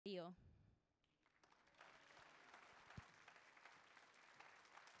Dario.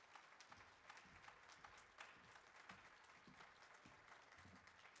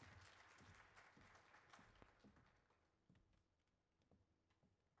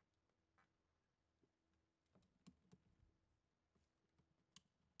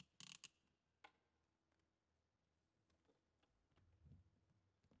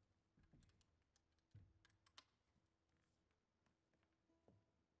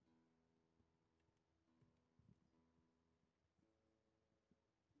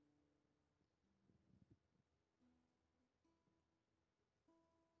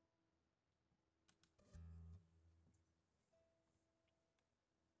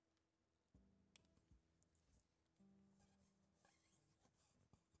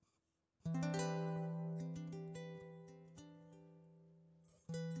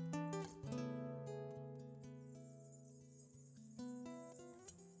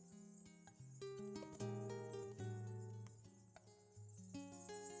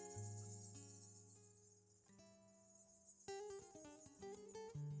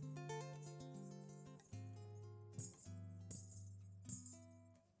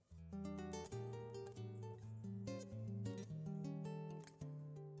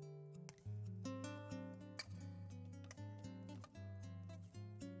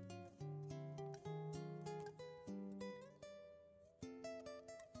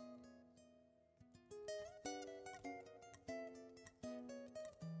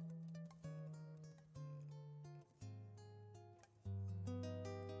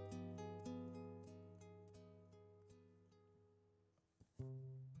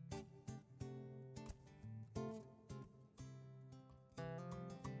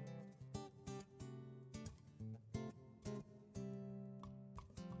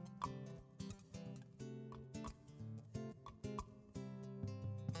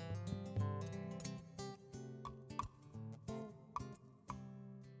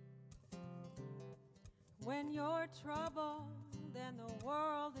 When you're troubled and the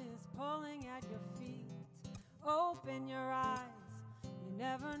world is pulling at your feet, open your eyes, you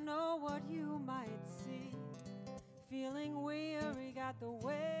never know what you might see. Feeling weary, got the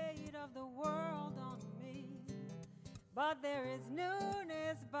weight of the world on me, but there is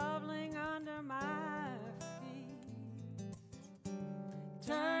newness bubbling under my feet.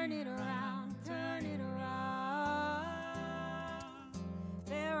 Turn it around, turn it around.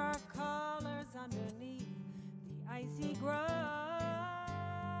 There are colors underneath the icy ground.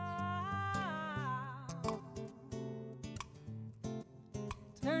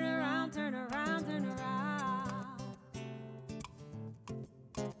 Turn around, turn around, turn around.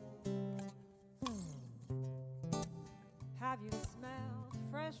 Have you smelled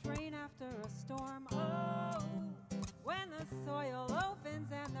fresh rain after a storm? Oh, when the soil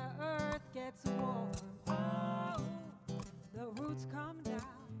opens and the earth gets warm. Oh, the roots come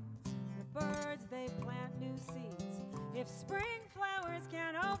down, the birds, they plant new seeds. If spring flowers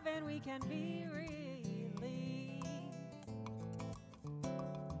can open, we can be released.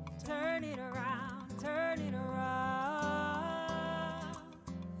 Turn it around, turn it around.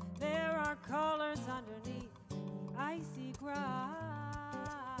 There are colors underneath the icy ground.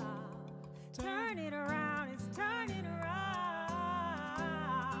 Turn it around, it's turning around.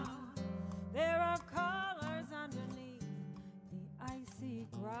 There are colors underneath the icy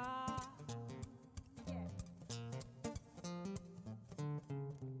ground.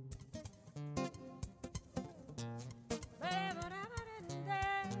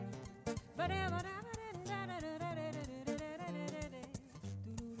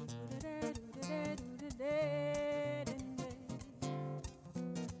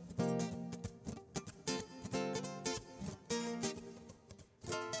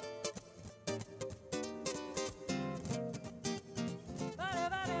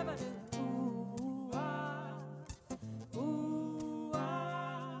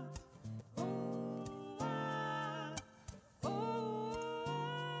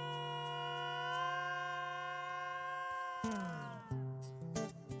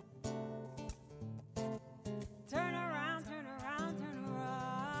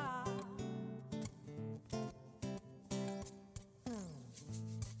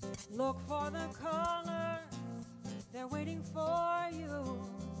 Look for the colors, they're waiting for you.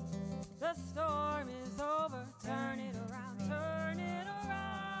 The storm is over, turn it around, turn it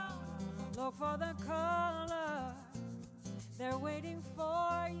around. Look for the colors, they're waiting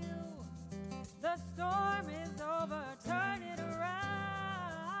for you. The storm is over, turn it around.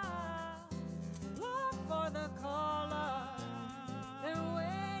 Look for the colors, they're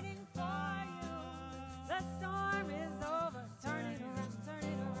waiting for you. The storm is over, turn it around, turn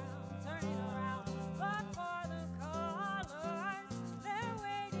it around.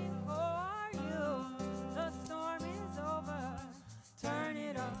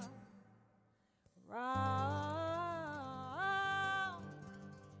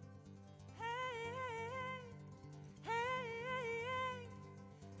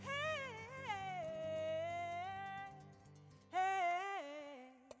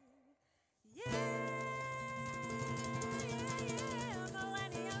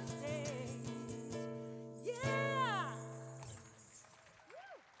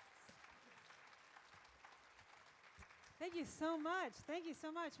 Thank you so much. Thank you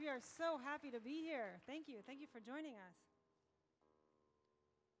so much. We are so happy to be here. Thank you. Thank you for joining us.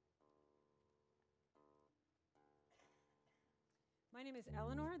 My name is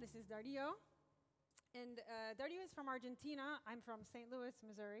Eleanor. This is Dario. And Dario is from Argentina. I'm from St. Louis,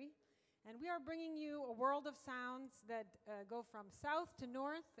 Missouri. And we are bringing you a world of sounds that go from south to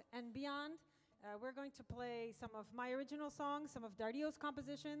north and beyond. We're going to play some of my original songs, some of Dario's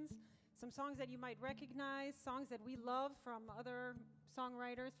compositions, some songs that you might recognize, songs that we love from other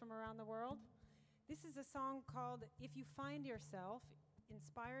songwriters from around the world. This is a song called If You Find Yourself,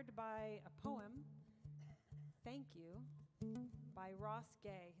 inspired by a poem, Thank You, by Ross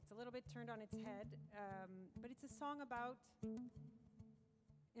Gay. It's a little bit turned on its head, but it's a song about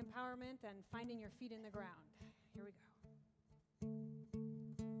empowerment and finding your feet in the ground. Here we go.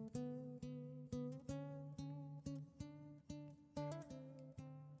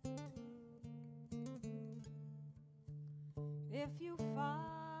 If you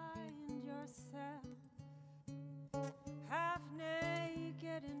find yourself half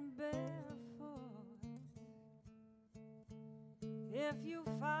naked and barefoot, if you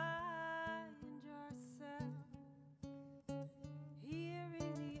find yourself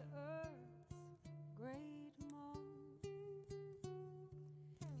hearing the earth's great moan,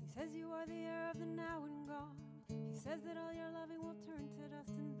 he says you are the air of the now and gone. He says that all your loving will turn to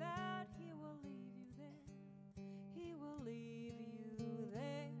dust and that he will leave you there. He will leave you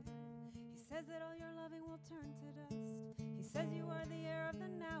there. He says that all your loving will turn to dust. He says you are the air of the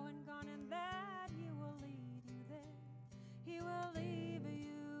now and gone and that he will lead you there. He will leave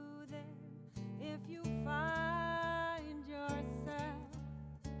you there. If you find yourself,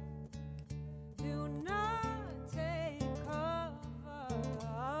 do not take cover.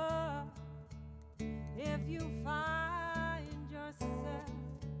 If you find yourself,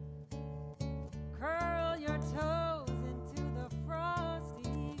 curl your toes into the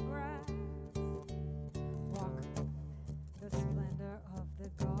frosty grass. Walk the splendor of the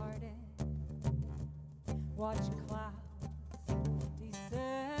garden. Watch clouds descend.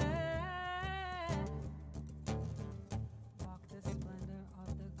 Walk the splendor of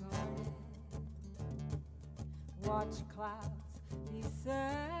the garden. Watch clouds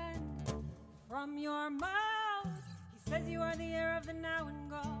descend from your mouth. He says you are the air of the now and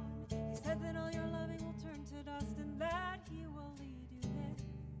gone. He says that all your loving will turn to dust and that he will lead you there.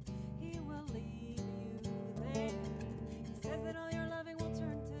 He will lead you there. He says that all your loving will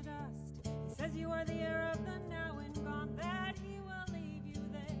turn to dust. He says you are the air of the now and gone, that he will leave you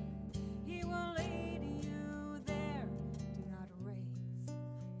there. He will lead you there. Do not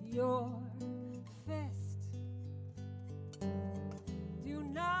raise your fist. Do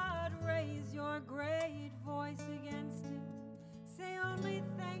not raise your great voice against him. Say only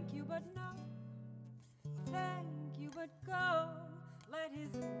thank you, but no. Thank you, but go. Let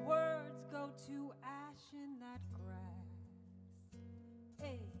his words go to ash in that grass.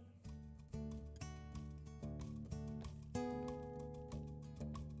 Hey.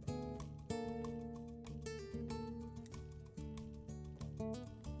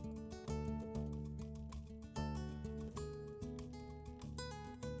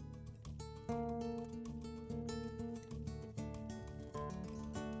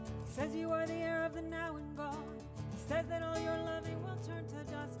 Says you are the air of the now and gone. He says that all your loving will turn to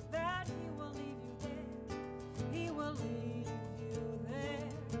dust, that he will leave you there. He will leave you there.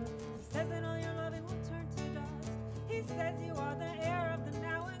 He says that all your loving will turn to dust. He says you are the air of the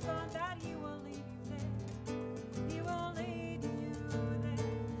now and gone, that he will leave you there. He will lead you there.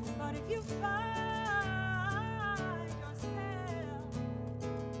 But if you find yourself,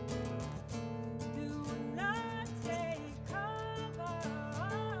 do not take cover.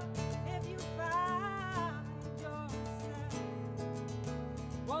 If you find yourself,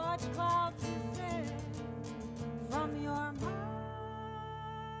 watch clouds descend from your mouth.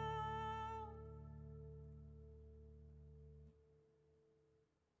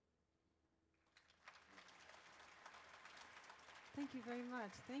 Thank you very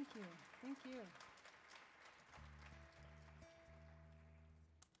much. Thank you. Thank you.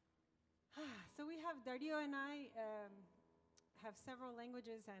 So we have Dario and I have several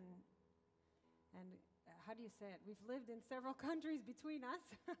languages and how do you say it? We've lived in several countries between us.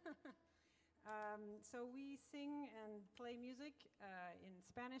 So we sing and play music in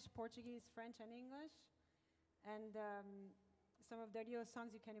Spanish, Portuguese, French, and English. And some of Dario's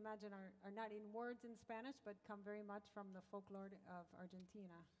songs, you can imagine, are not in words in Spanish, but come very much from the folklore of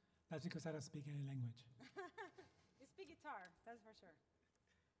Argentina. That's because I don't speak any language. You speak guitar, that's for sure.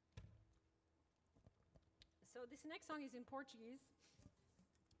 So this next song is in Portuguese.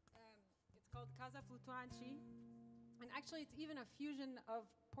 It's called Casa Flutuante. And actually, it's even a fusion of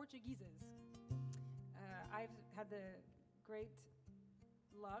Portugueses. I've had the great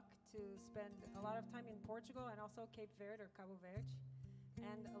luck to spend a lot of time in Portugal and also Cape Verde or Cabo Verde,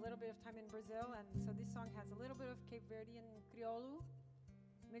 and a little bit of time in Brazil. And so this song has a little bit of Cape Verdean Crioulo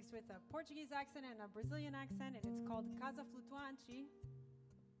mixed with a Portuguese accent and a Brazilian accent, and it's called Casa Flutuante,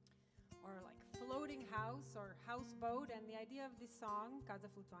 or like floating house or houseboat. And the idea of this song, Casa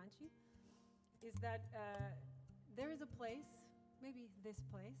Flutuante, is that there is a place, maybe this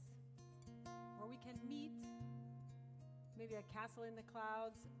place, where we can meet, maybe a castle in the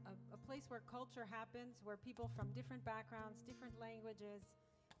clouds, a place where culture happens, where people from different backgrounds, different languages,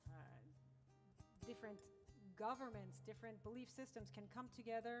 different governments, different belief systems can come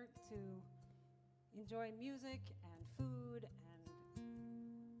together to enjoy music and food and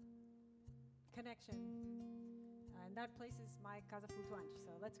connection. And that place is my Casa Flutuante.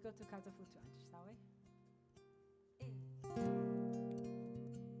 So let's go to Casa Flutuante, shall we?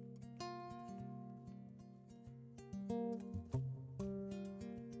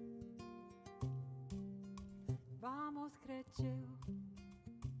 Vamos, cresceu,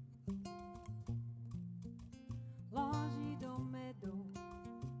 longe do medo.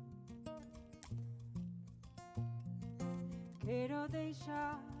 Quero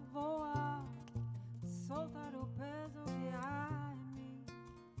deixar voar, soltar o peso que há em mim.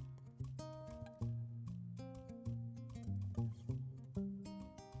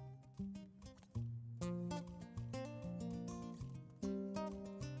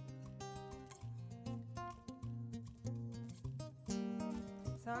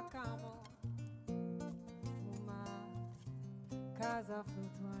 Sacamos uma casa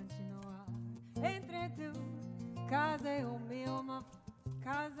flutuante no ar. Entre tu, casa e o meu, uma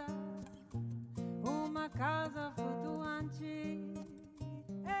casa flutuante.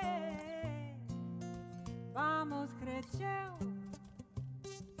 Ei, vamos, cresceu,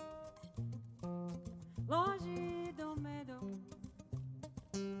 longe do medo.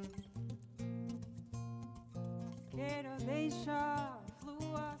 Quero deixar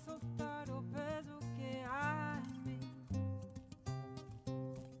fluir, soltar o peso que há em mim.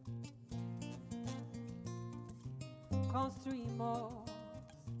 Construímos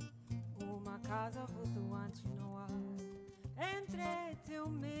uma casa flutuante no ar. Entre teu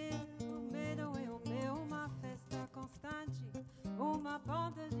medo e o meu, uma festa constante, uma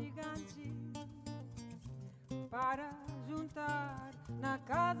ponta gigante para juntar na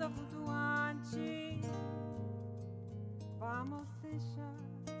casa flutuante. Vamos deixar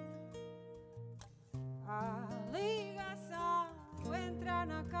a ligação entrar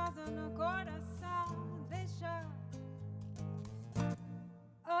na casa, no coração, deixar.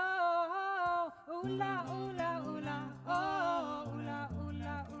 Oh, oh, ula, ula, ula, oh, ula,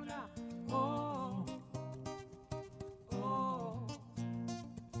 ula, ula, oh, oh,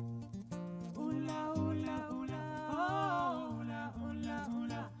 ula, ula, ula, oh, ula, ula,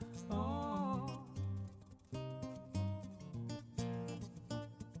 ula, oh.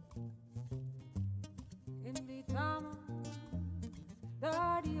 Invitamos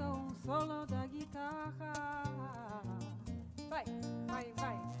Dario, solo da guitarra. Vai, vai,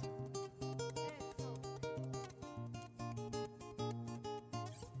 vai.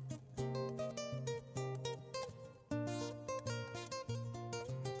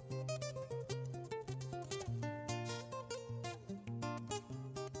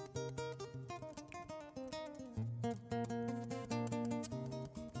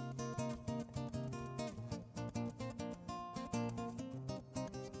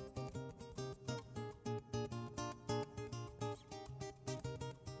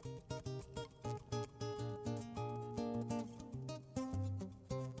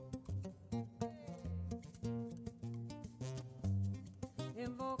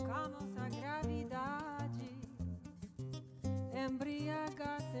 Invocamos a gravidade,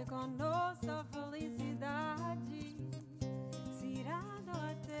 embriaga-se com nossa felicidade, cirando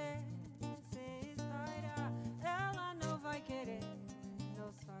até se espalhar. Ela não vai querer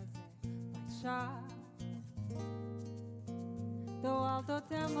nos fazer baixar. Do alto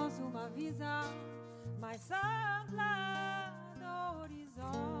temos uma visão mais ampla do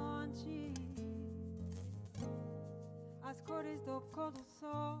horizonte. As cores do pôr do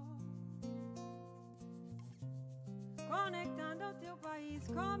sol, conectando o teu país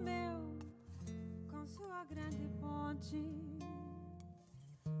com o meu, com sua grande ponte.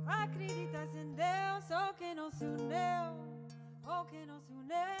 Acreditas em Deus, ou que nos uniu, ou que nos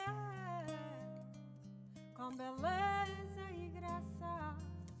uniu, com beleza e graça.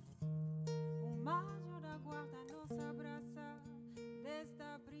 Um anjo da guarda nos abraça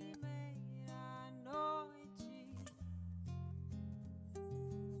desta primeira noite.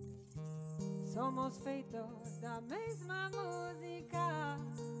 somos feitos da mesma música.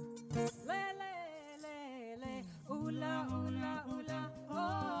 Le, le, le, le, ula, ula, ula,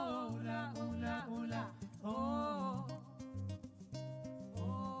 oh, ula, ula, ula, oh,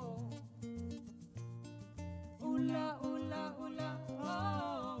 oh, ula, ula, ula,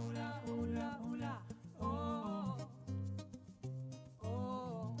 oh, ula, ula, ula, oh,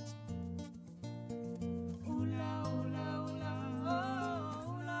 oh, ula, ula, ula, oh,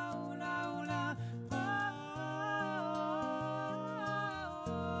 ula, ula, ula, oh, ula, ula, ula,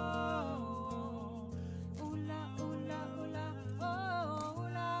 oh, ula, ula, ula, ula,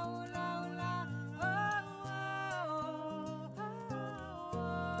 ula, ula,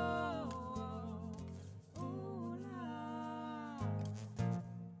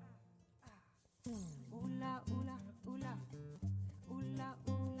 ula,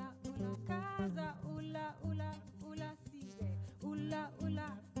 ula, ula, casa, ula, ula, ula, sigue, ula, ula,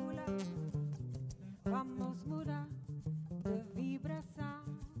 ula. Vamos mudar de vibração,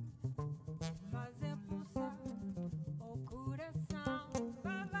 fazer pulsar o coração.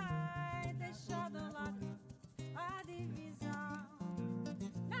 Vai deixar de lado a divisão,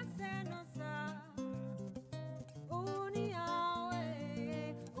 nascer nossa união.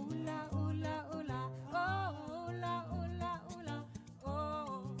 Ula, ula, ula, oh, ula, ula, ula,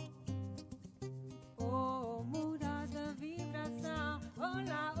 oh, oh, mudar de vibração.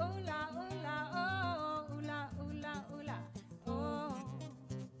 Ula, ula, ula, oh, ula, ula, ula, oh,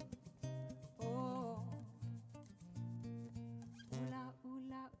 oh, ula,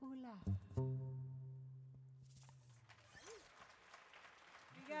 ula, ula.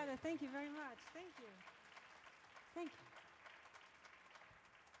 Obrigada, thank you very much. Thank you. Thank you.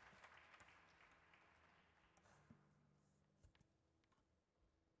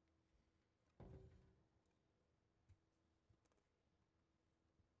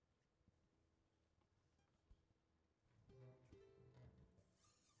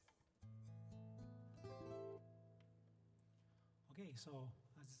 Okay, so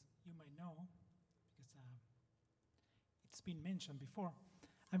as you might know, because it's been mentioned before,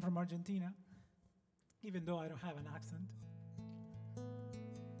 I'm from Argentina, even though I don't have an accent.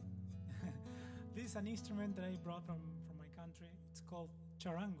 This is an instrument that I brought from my country. It's called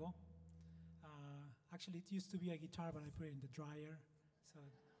charango. Actually, it used to be a guitar, but I put it in the dryer. So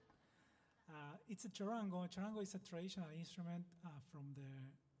it's a charango. Charango is a traditional instrument from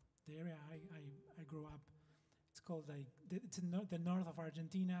the area I grew up. It's called it's in the north of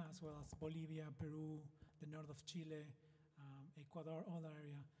Argentina, as well as Bolivia, Peru, the north of Chile, Ecuador, all that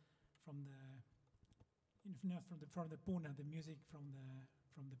area from the Puna, the music from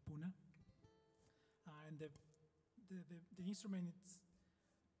the Puna. And the instrument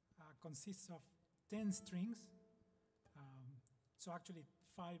consists of 10 strings, so actually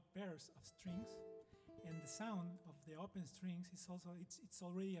 5 pairs of strings, and the sound of the open strings is also it's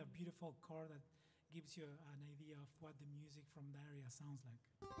already a beautiful chord that gives you an idea of what the music from the area sounds like.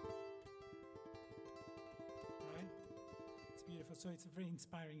 Right? It's beautiful. So it's a very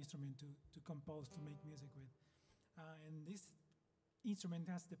inspiring instrument to compose, to make music with. And this instrument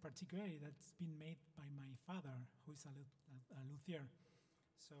has the particularity that's been made by my father, who is a luthier.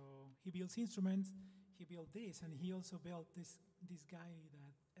 So he builds instruments, he built this, and he also built this guy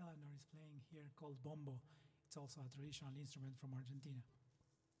that Eleanor is playing here called bombo. It's also a traditional instrument from Argentina.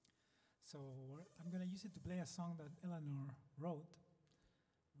 So I'm going to use it to play a song that Eleanor wrote,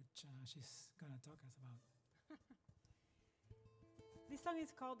 which she's going to talk us about. This song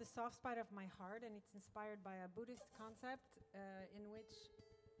is called The Soft Spot of My Heart, and it's inspired by a Buddhist concept in which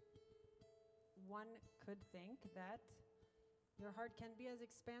one could think that your heart can be as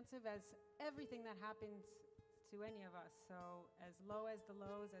expansive as everything that happens to any of us. So as low as the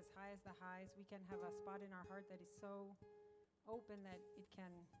lows, as high as the highs, we can have a spot in our heart that is so open that it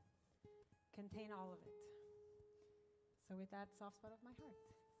can contain all of it. So with that, soft spot of my heart.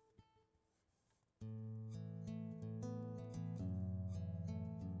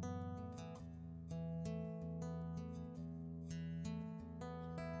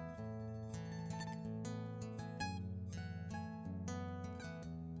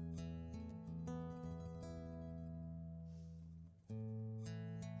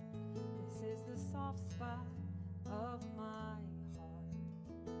 This is the soft spot of my heart.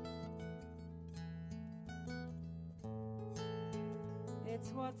 It's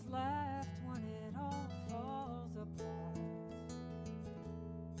what's left when it all falls apart.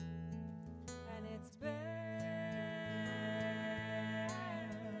 And it's been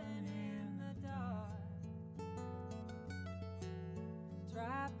in the dark,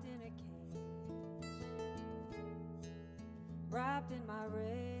 trapped in a cage, wrapped in my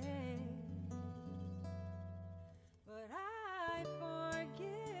rage.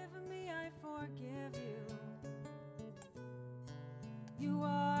 You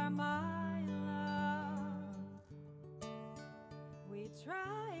are my love. We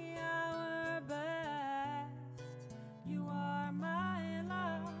try our best. You are my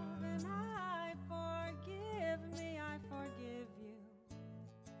love, and I forgive me, I forgive you.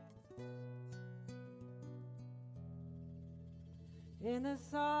 In the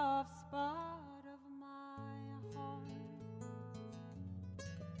soft spot of my heart,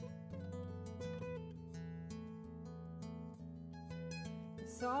 the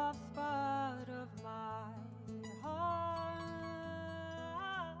soft spot of my heart,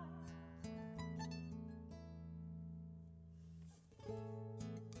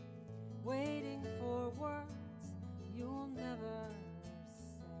 waiting for words you'll never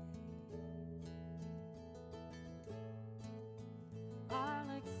say. I'll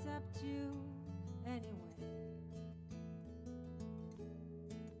accept you anyway,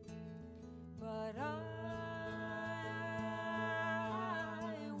 but I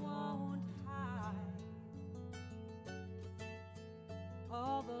won't hide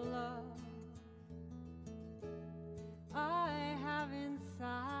all the love I have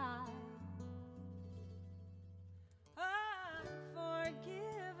inside.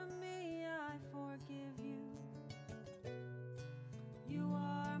 Forgive me, I forgive you. You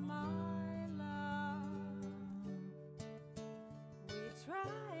are my love. We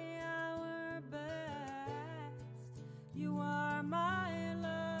try our best. You are my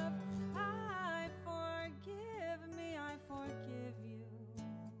love. I forgive me, I forgive you.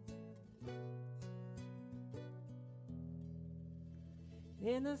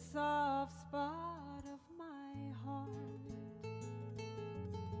 In the soft spot of my heart,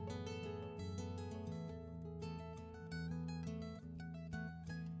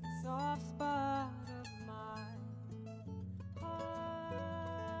 soft spot of my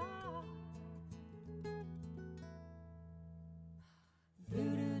heart. Do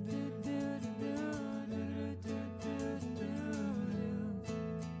do do do do do do do do do do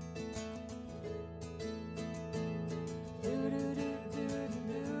do do do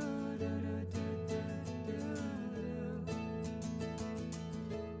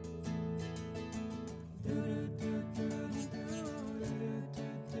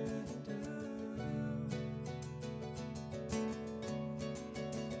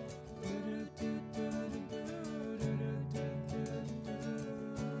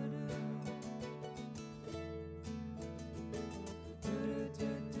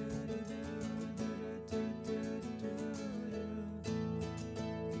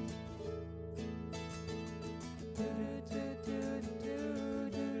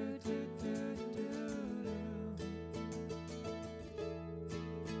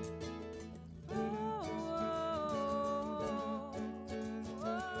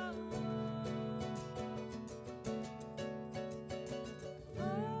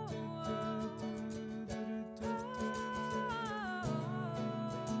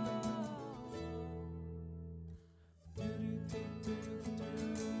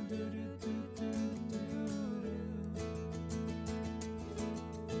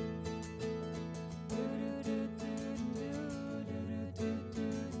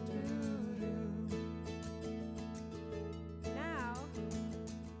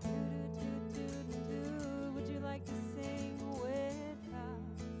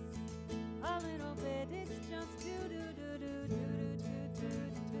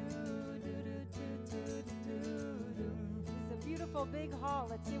big hall.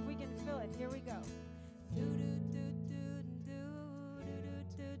 Let's see if we can fill it. Here we go. Do do do do do do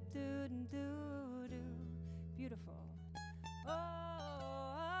do do do do. Beautiful.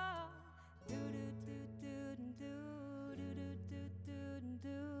 Oh, do do do do do do do do do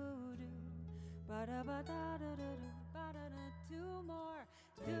do do. Ba da ba da da da ba da da. Two more.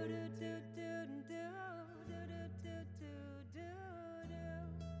 Do do do do do do do do do do.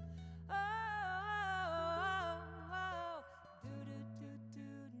 Oh.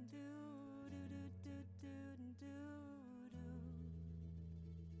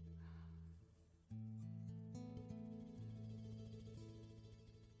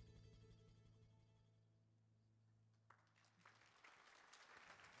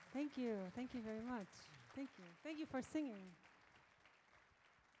 Thank you. Thank you very much. Thank you. Thank you for singing.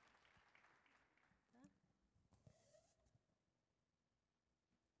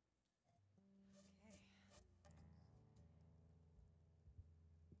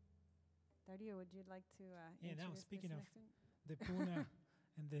 Dario, would you like to now speaking of next one? the Puna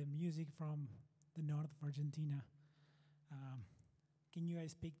and the music from the north of Argentina, can you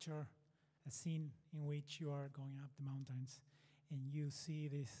guys picture a scene in which you are going up the mountains and you see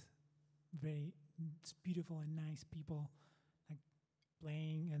this very beautiful and nice people like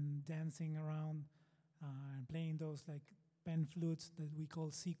playing and dancing around and playing those like pan flutes that we call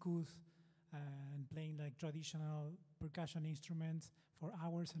sikus, and playing like traditional percussion instruments for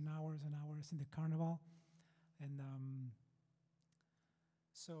hours and hours and hours in the carnival. And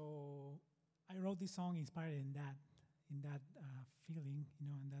so I wrote this song inspired in that feeling,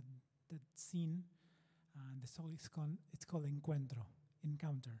 in that scene. And the song it's called Encuentro,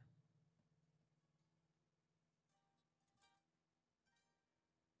 Encounter.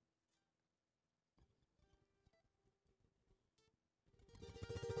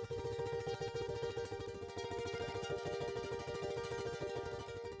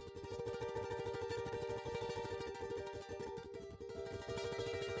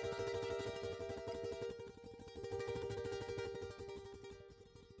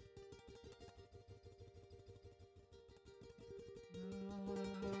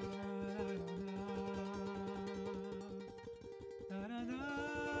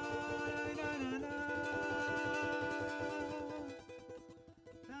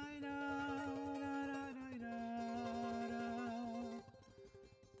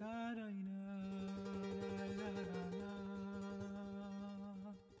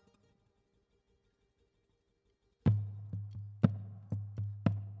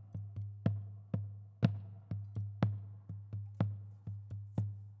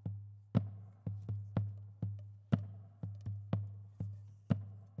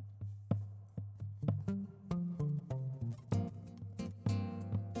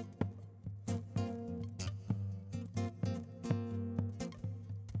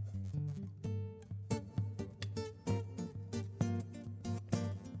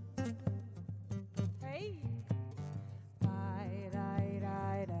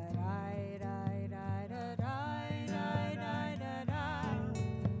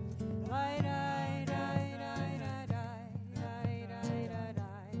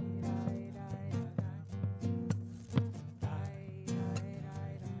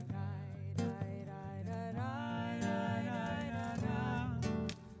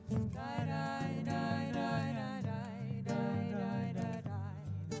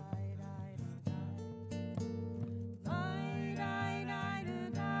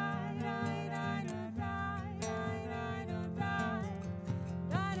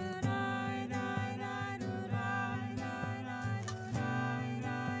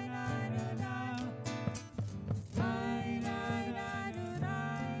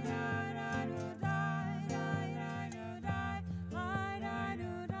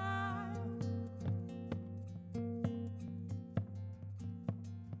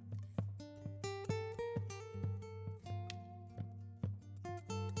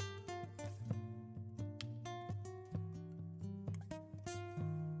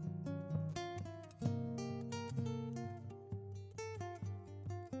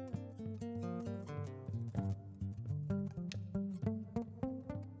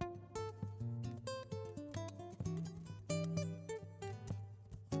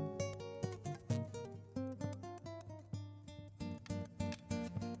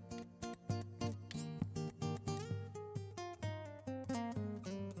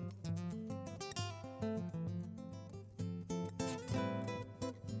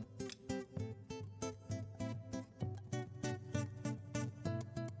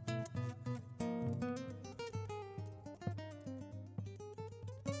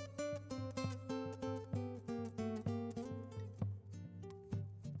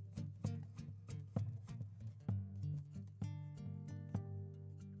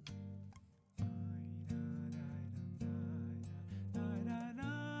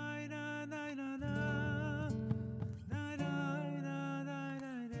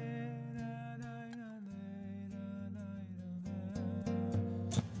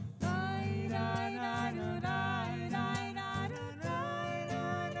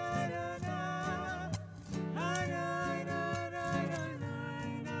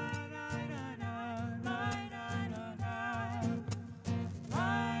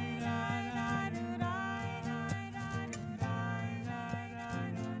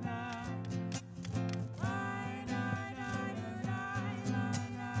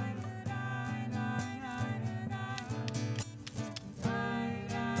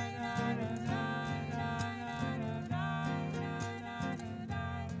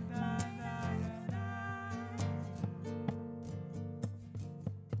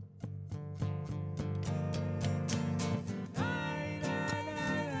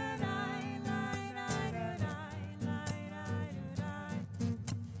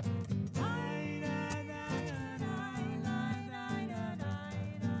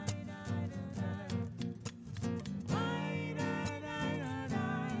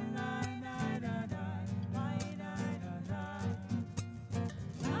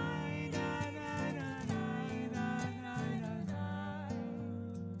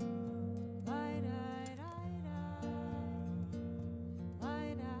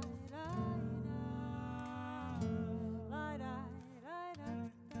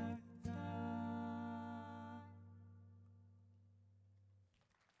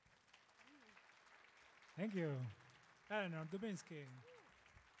 Thank you. Eleanor, Dubinsky.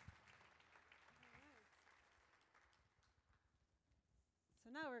 So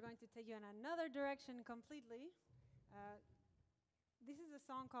now we're going to take you in another direction completely. This is a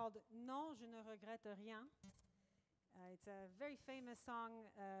song called Non, je ne regrette rien. It's a very famous song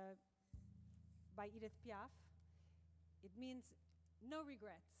by Edith Piaf. It means no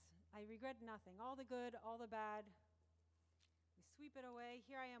regrets. I regret nothing. All the good, all the bad. We sweep it away.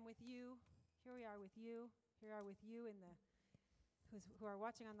 Here I am with you. Here we are with you. Here are with you in the who are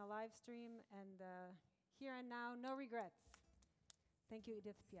watching on the live stream. And here and now, no regrets. Thank you,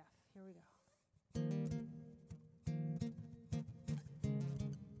 Edith Piaf. Here we go.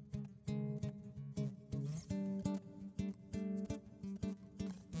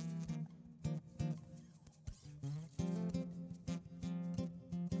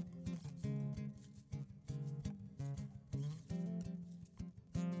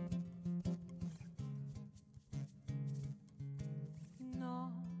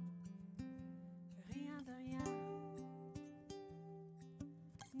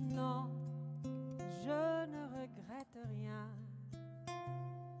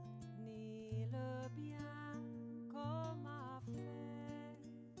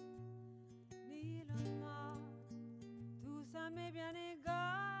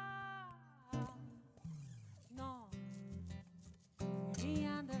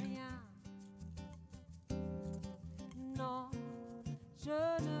 Je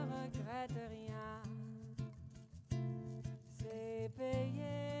ne regrette rien, c'est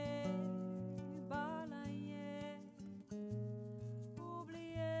payé, balayé,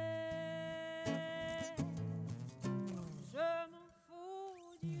 oublié. Je m'en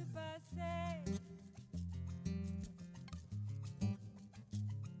fous du passé.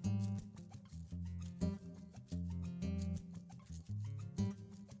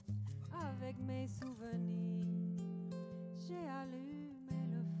 Avec mes souvenirs, j'ai allumé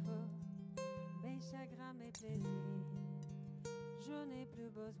le feu, mes chagrins, mes plaisirs. Je n'ai plus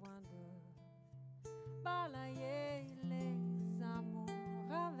besoin de balayer les amours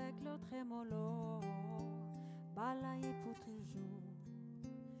avec le trémolo, balayer pour toujours.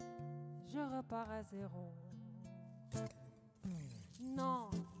 Je repars à zéro. Non,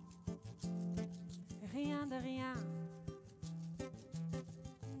 rien de rien.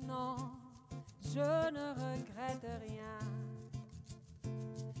 Non, je ne regrette rien,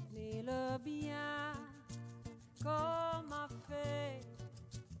 ni le bien qu'on m'a fait,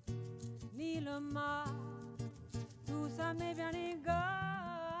 ni le mal, tout ça m'est bien égal.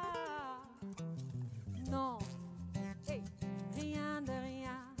 Non, hey, rien de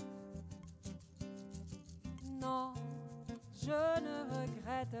rien. Non, je ne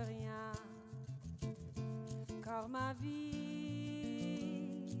regrette rien, car ma vie,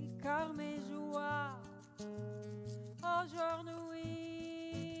 car mes joies, aujourd'hui,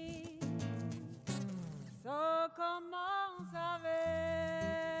 ça commence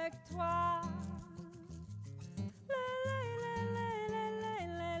avec toi.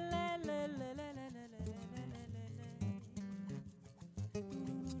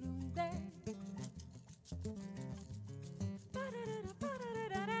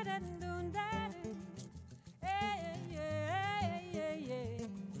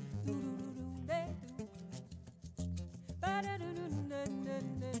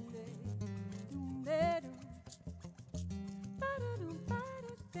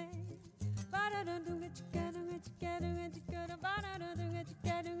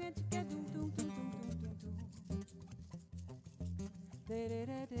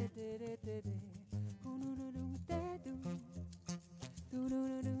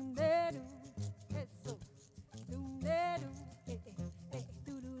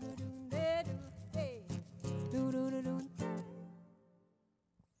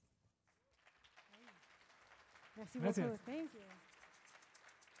 Merci beaucoup. Thank you.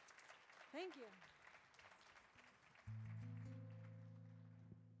 Thank you.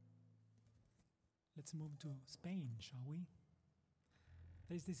 Let's move to Spain, shall we?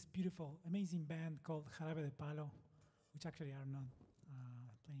 There's this beautiful, amazing band called Jarabe de Palo, which actually are not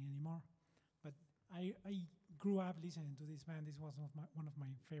playing anymore. But I grew up listening to this band. This was one of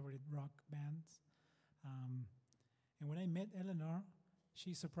my favorite rock bands. And when I met Eleanor,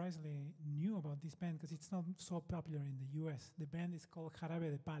 she surprisingly knew about this band because it's not so popular in the US. The band is called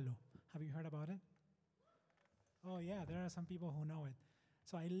Jarabe de Palo. Have you heard about it? Oh yeah, there are some people who know it.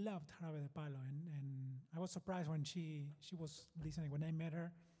 So I loved Jarabe de Palo, and I was surprised when she was listening. When I met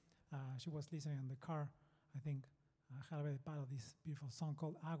her, she was listening in the car, I think, Jarabe de Palo, this beautiful song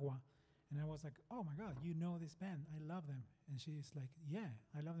called Agua. And I was like, oh my God, you know this band. I love them. And she's like, yeah,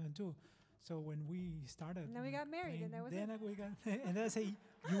 I love them too. So when we started, And then we got married, and that was it. then we got, and then I say,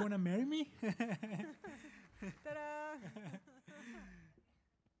 "You want to marry me?" Ta-da!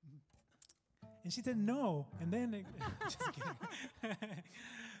 And she said no. And then, just kidding.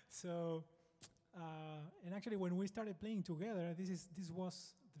 So, and actually, when we started playing together, this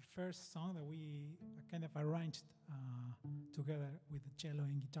was the first song that we kind of arranged together with the cello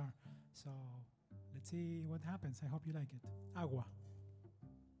and guitar. So let's see what happens. I hope you like it. Agua.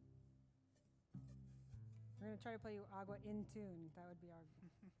 We're going to try to play you Agua in tune. That would be our...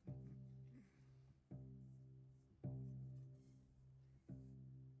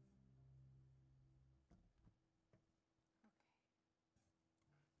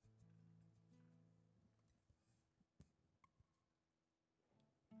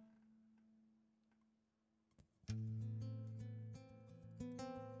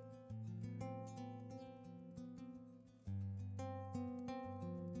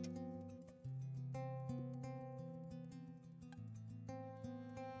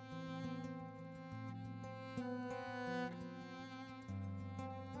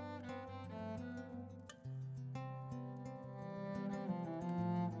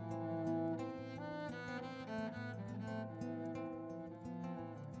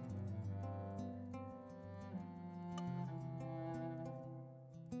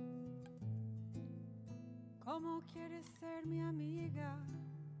 ¿Cómo quieres ser mi amiga?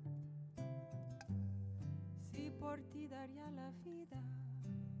 Si por ti daría la vida.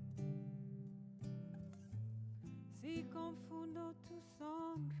 Si confundo tu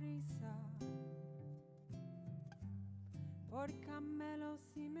sonrisa por camelos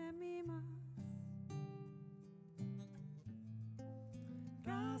y me mimas.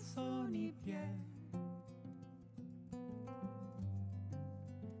 Razón y piel.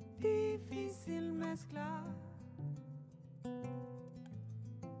 Difícil mezclar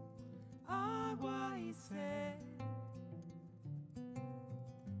agua y sed,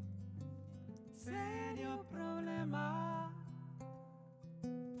 serio problema.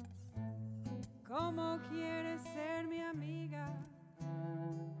 ¿Cómo quieres ser mi amiga?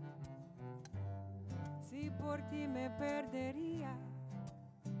 Si por ti me perdería,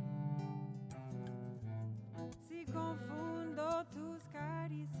 si confundo tus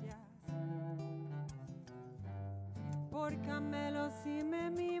caricias por camelos y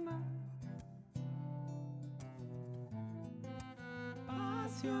me mima.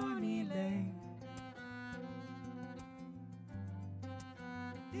 Pasión y ley,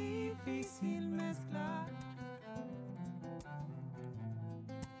 difícil mezclar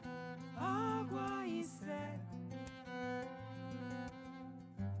agua y sed,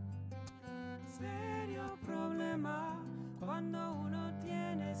 serio problema cuando uno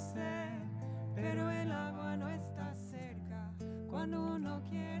tiene sed, pero el agua no está cerca. Cuando uno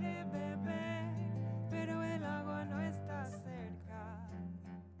quiere beber, pero el agua no está cerca.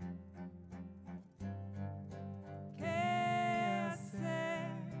 ¿Qué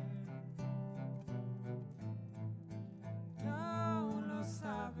hacer? Tú lo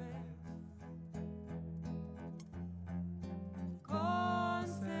sabes.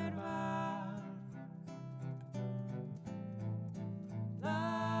 Conservar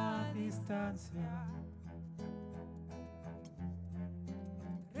la distancia.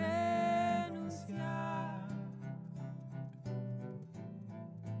 Renunciar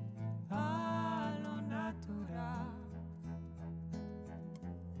a lo natural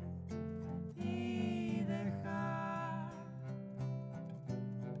y dejar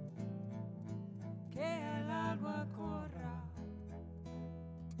que el agua corra.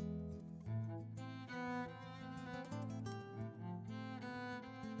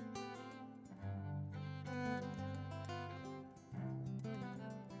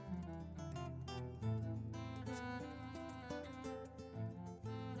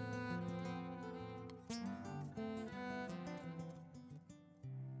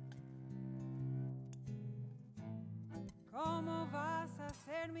 ¿Cómo vas a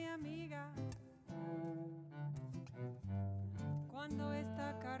ser mi amiga cuando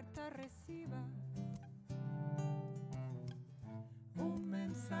esta carta reciba un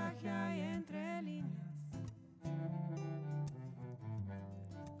mensaje ahí entre líneas?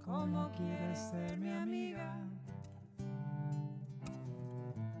 ¿Cómo quieres ser mi amiga?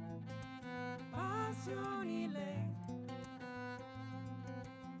 Pasión y ley,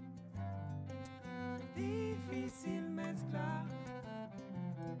 difícil mezclar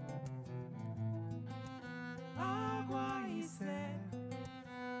agua y sed,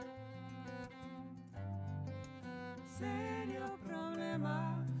 serio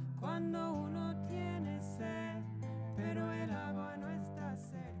problema cuando uno tiene sed, pero el agua no está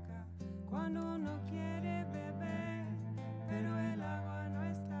cerca.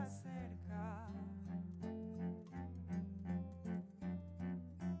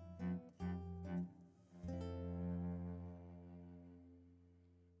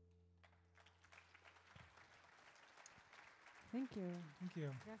 Thank you. Thank you.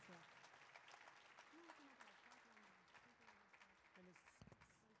 Gracias.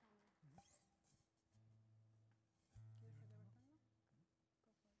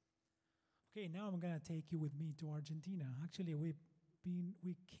 Okay, now I'm gonna take you with me to Argentina. Actually, we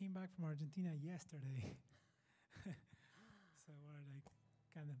came back from Argentina yesterday, so we're like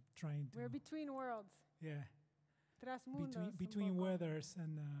kind of trying to. We're between worlds. Yeah. Tras mundos. Between weathers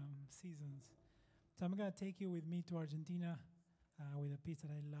and seasons. So I'm gonna take you with me to Argentina with a piece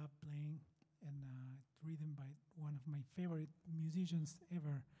that I love playing, and written by one of my favorite musicians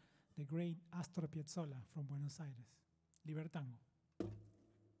ever, the great Astor Piazzolla from Buenos Aires, Libertango.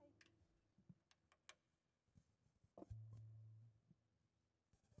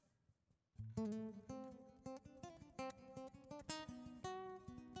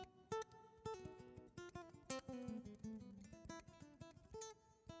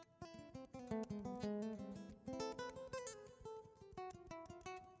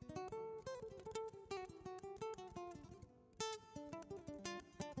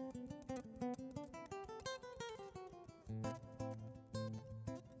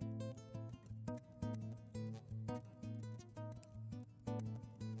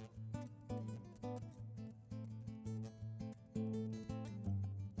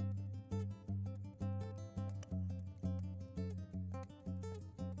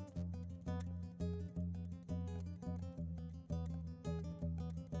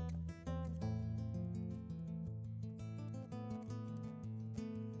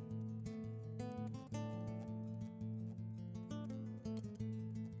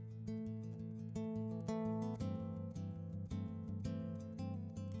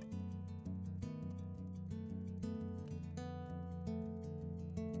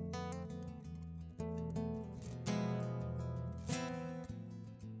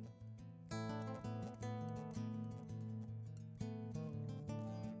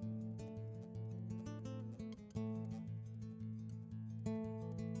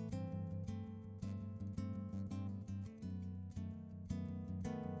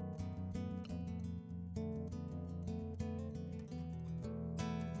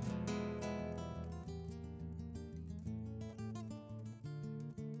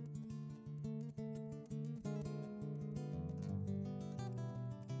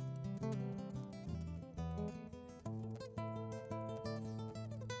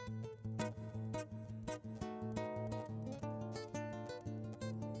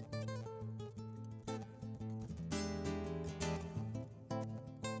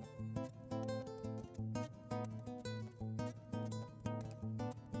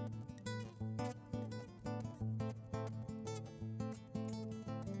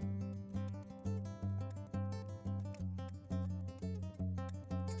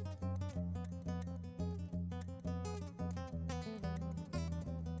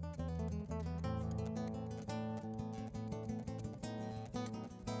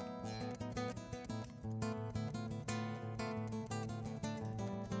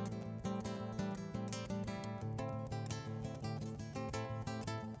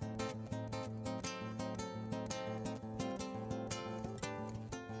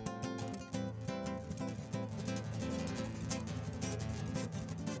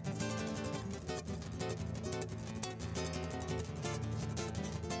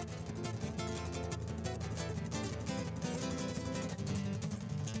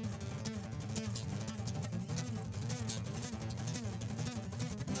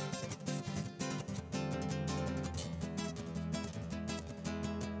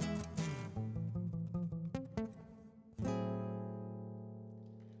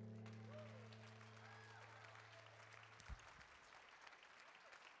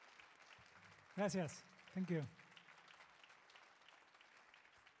 Gracias. Thank you.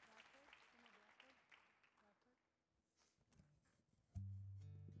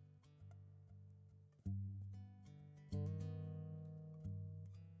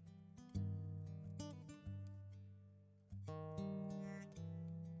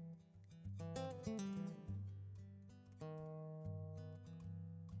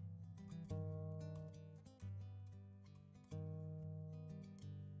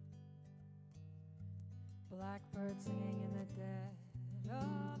 Blackbird singing in the dead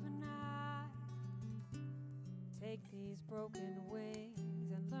of night. Take these broken wings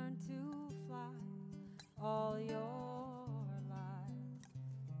and learn to fly all your life.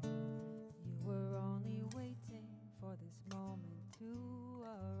 You were only waiting for this moment to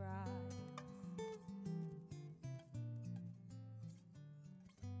arise.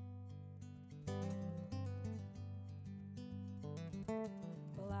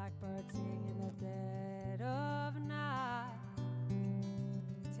 Blackbird singing in the dead of night.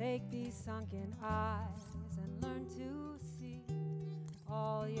 Take these sunken eyes and learn to see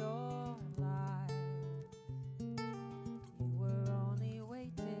all your life. You were only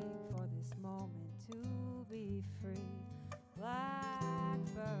waiting for this moment to be free.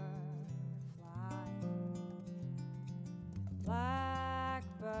 Blackbird fly, blackbird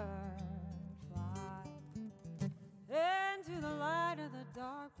fly into the light of the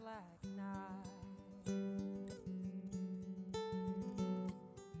dark black night.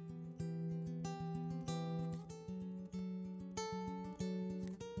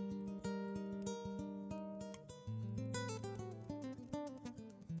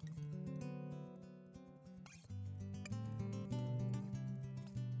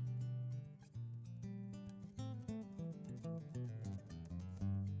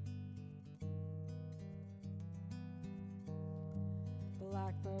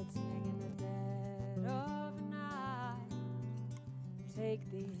 Blackbirds sing in the dead of night. Take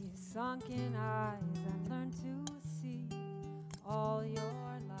these sunken eyes and learn to see all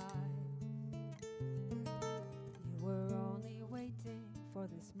your life. You were only waiting for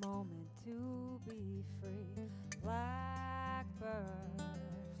this moment to be free. Blackbird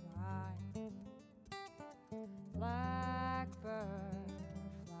fly, blackbird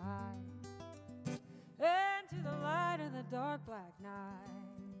fly into the light of the dark black night.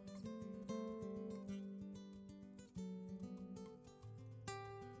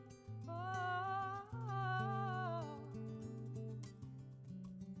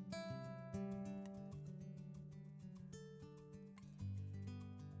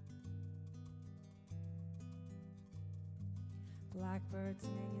 Blackbirds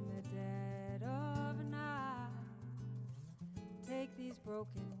sing in the dead of night. Take these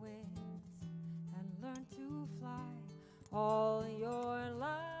broken wings and learn to fly all your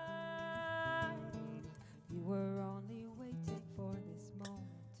life. You were only waiting for this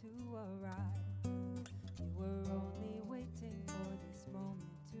moment to arrive. You were only waiting for this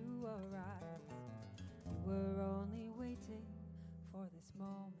moment to arrive. You were only waiting for this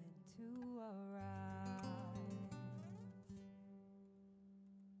moment to arrive.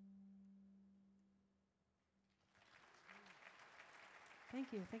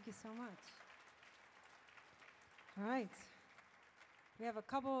 Thank you so much. All right. We have a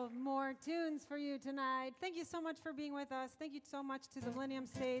couple of more tunes for you tonight. Thank you so much for being with us. Thank you so much to the Millennium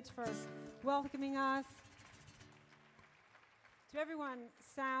Stage for welcoming us. To everyone,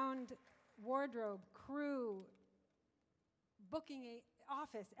 sound, wardrobe, crew, booking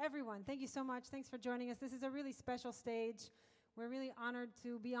office, everyone, thank you so much. Thanks for joining us. This is a really special stage. We're really honored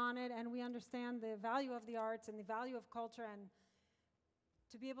to be on it, and we understand the value of the arts and the value of culture, and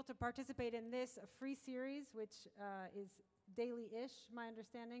to be able to participate in this free series, which is daily-ish, my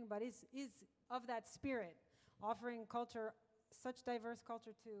understanding, but is of that spirit, offering culture, such diverse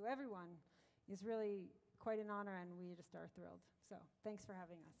culture to everyone, is really quite an honor, and we just are thrilled. So thanks for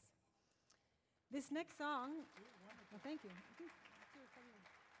having us. This next song, thank you.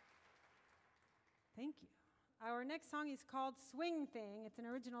 Thank you. Our next song is called Swing Thing. It's an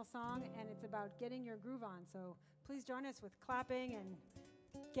original song, and it's about getting your groove on. So please join us with clapping and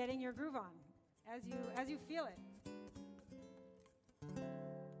getting your groove on as you feel it.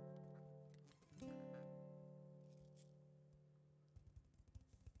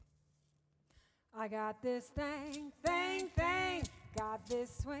 I got this thing, got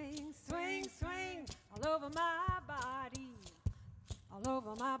this swing, all over my body, all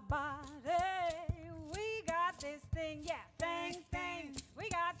over my body. We got this thing, yeah, thing. We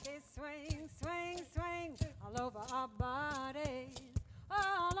got this swing, all over our bodies,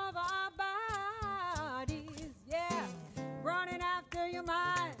 all over our bodies, yeah. Running after your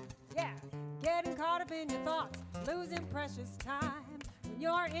mind, yeah. Getting caught up in your thoughts, losing precious time. When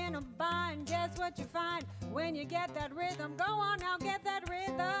you're in a bind, guess what you find? When you get that rhythm, go on now, get that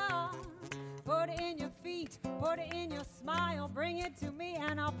rhythm. Put it in your feet, put it in your smile. Bring it to me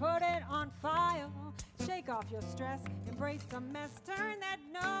and I'll put it on file. Shake off your stress, embrace the mess. Turn that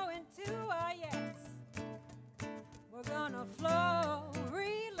no into a yes. We're gonna flow,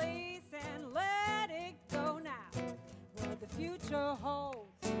 release, and let it go now. What the future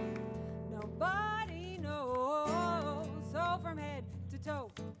holds, nobody knows. So from head to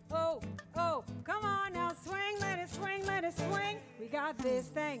toe, oh, come on now, swing, let it swing, let it swing. We got this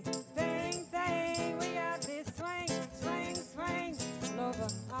thing. We got this swing, all over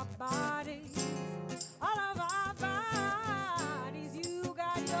our bodies, all over our bodies. You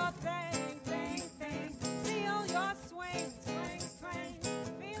got your thing. Feel your swing.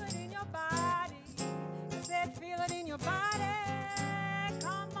 Feel it in your body. I said feel it in your body.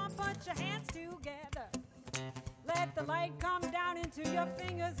 Come on, put your hands together. Let the the light come down into your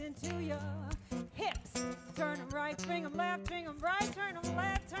fingers, into your hips. Turn them right, swing them left, swing them right, turn them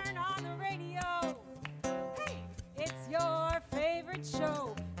left, turn on the radio. Hey, it's your favorite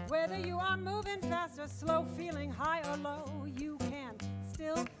show. Whether you are moving fast or slow, feeling high or low, you can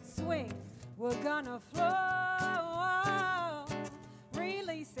still swing. We're gonna flow.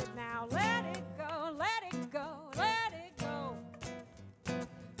 Release it now, let it go, let it go, let it go.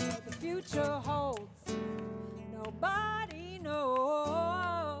 What the future holds, nobody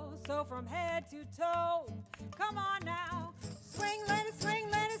knows. So from head to toe, come on now, swing, let it swing,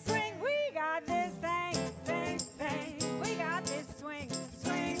 let it swing. We got this thing, thing, thing. We got this swing,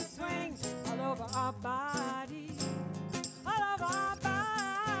 swing, swing, all over our body, all over our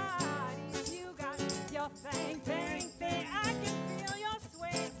bodies. You got your thing, thing, thing. I can feel your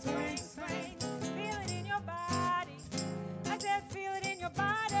swing, swing, swing. Feel it in your body. I said feel it in your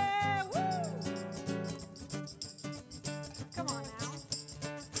body. Woo! Come on now.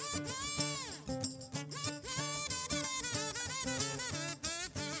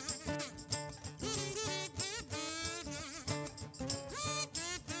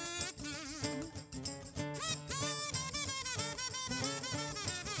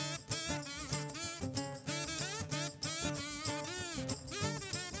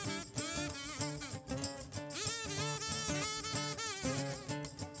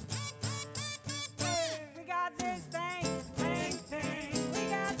 We got this thing, thing, thing. We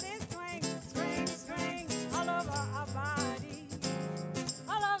got this swing, swing, swing, all over our body,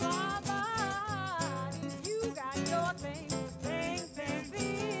 all over our body. You got your thing, thing, thing.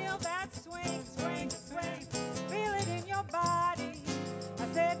 Feel that swing, swing, swing. Feel it in your body. I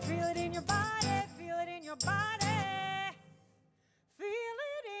said feel it in your body, feel it in your body. Feel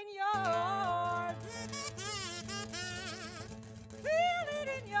it in your, feel it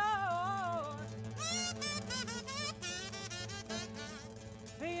in your,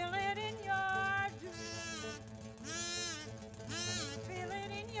 feel it in your, feel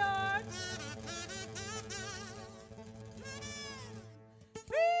it in your,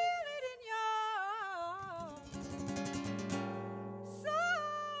 feel it in your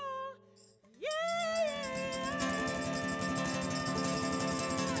soul. Yeah.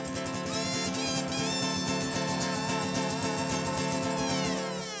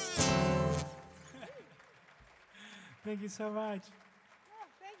 Thank you so much. Oh,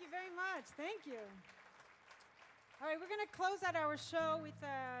 thank you very much. Thank you. All right, we're going to close out our show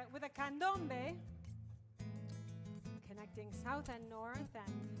with a candombe, connecting south and north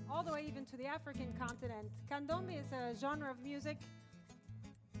and all the way even to the African continent. Candombe is a genre of music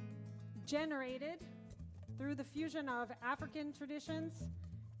generated through the fusion of African traditions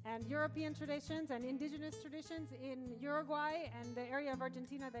and European traditions and indigenous traditions in Uruguay and the area of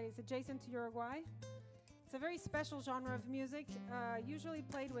Argentina that is adjacent to Uruguay. It's a very special genre of music, usually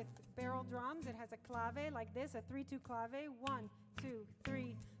played with barrel drums. It has a clave like this, a 3-2 clave. 1, 2,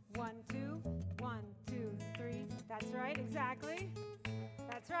 3, 1, 2, 1, 2, 3. That's right, exactly.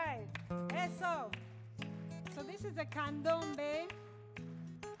 That's right. Eso. So this is a candombe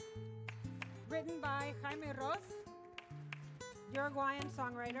written by Jaime Ross, Uruguayan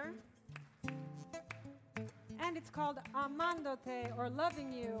songwriter. And it's called Amándote, or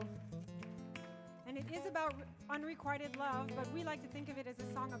Loving You. And it is about unrequited love, but we like to think of it as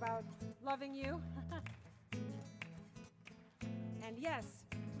a song about loving you. And yes,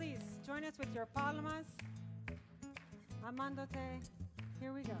 please join us with your palmas. Amándote.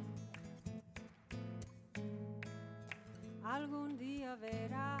 Here we go. Algún día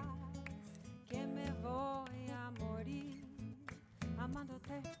verás que me voy a morir.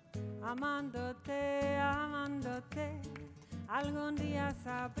 Amándote, amándote, amándote. Algún día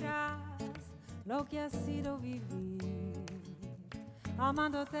sabrás lo que ha sido vivir.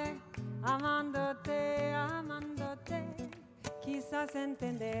 Amándote, amándote, amándote, quizás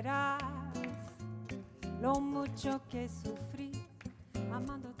entenderás lo mucho que sufrí.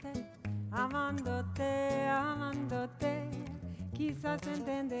 Amándote, amándote, amándote, quizás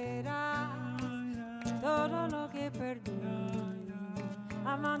entenderás todo lo que perdí.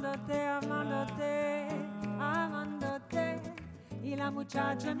 Amándote, amándote, amándote. Y la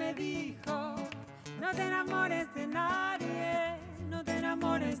muchacha me dijo, no te enamores de nadie, no te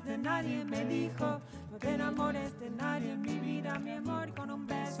enamores de nadie, me dijo, no te enamores de nadie, mi vida, mi amor, con un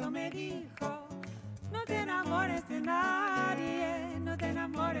beso me dijo, no te enamores de nadie, no te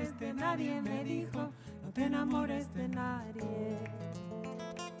enamores de nadie, me dijo, no te enamores de nadie.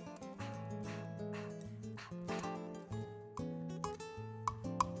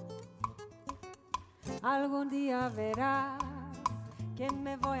 Algún día verás que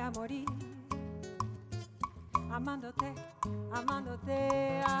me voy a morir. amándote,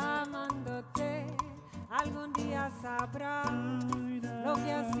 amándote, amándote. Algún día sabrás lo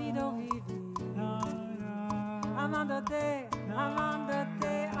que ha sido vivir. Amándote,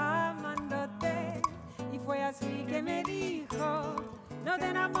 amándote, amándote. Y fue así que me dijo, no te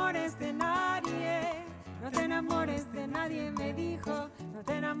enamores de nadie, no te enamores de nadie, me dijo, no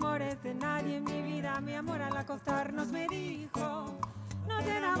te enamores de nadie en mi vida, mi amor al acostarnos me dijo, no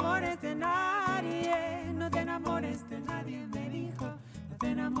te enamores de nadie, no te enamores de nadie, me dijo, no te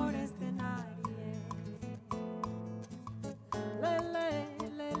enamores de nadie. Le, le,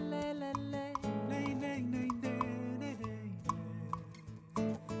 le, le, le, le.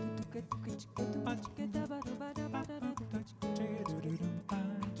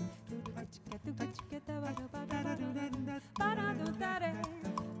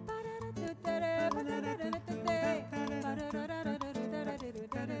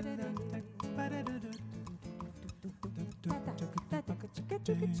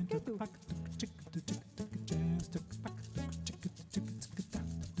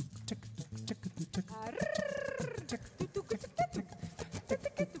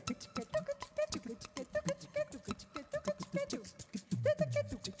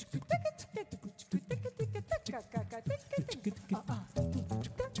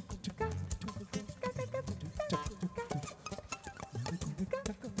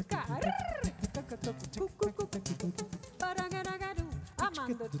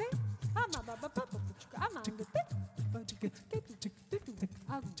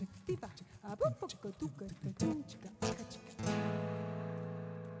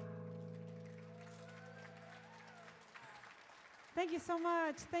 Thank you so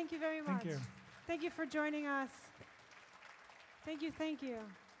much. Thank you very much. Thank you. Thank you for joining us. Thank you, thank you.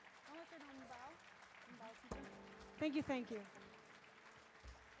 Thank you, thank you.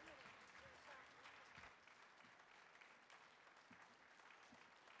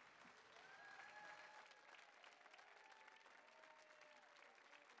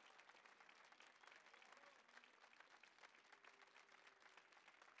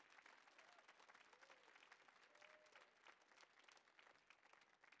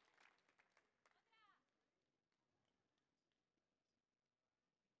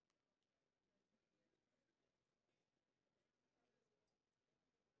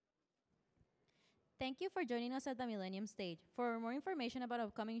 Thank you for joining us at the Millennium Stage. For more information about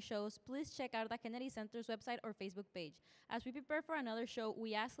upcoming shows, please check out the Kennedy Center's website or Facebook page. As we prepare for another show,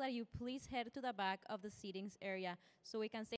 we ask that you please head to the back of the seatings area so we can stay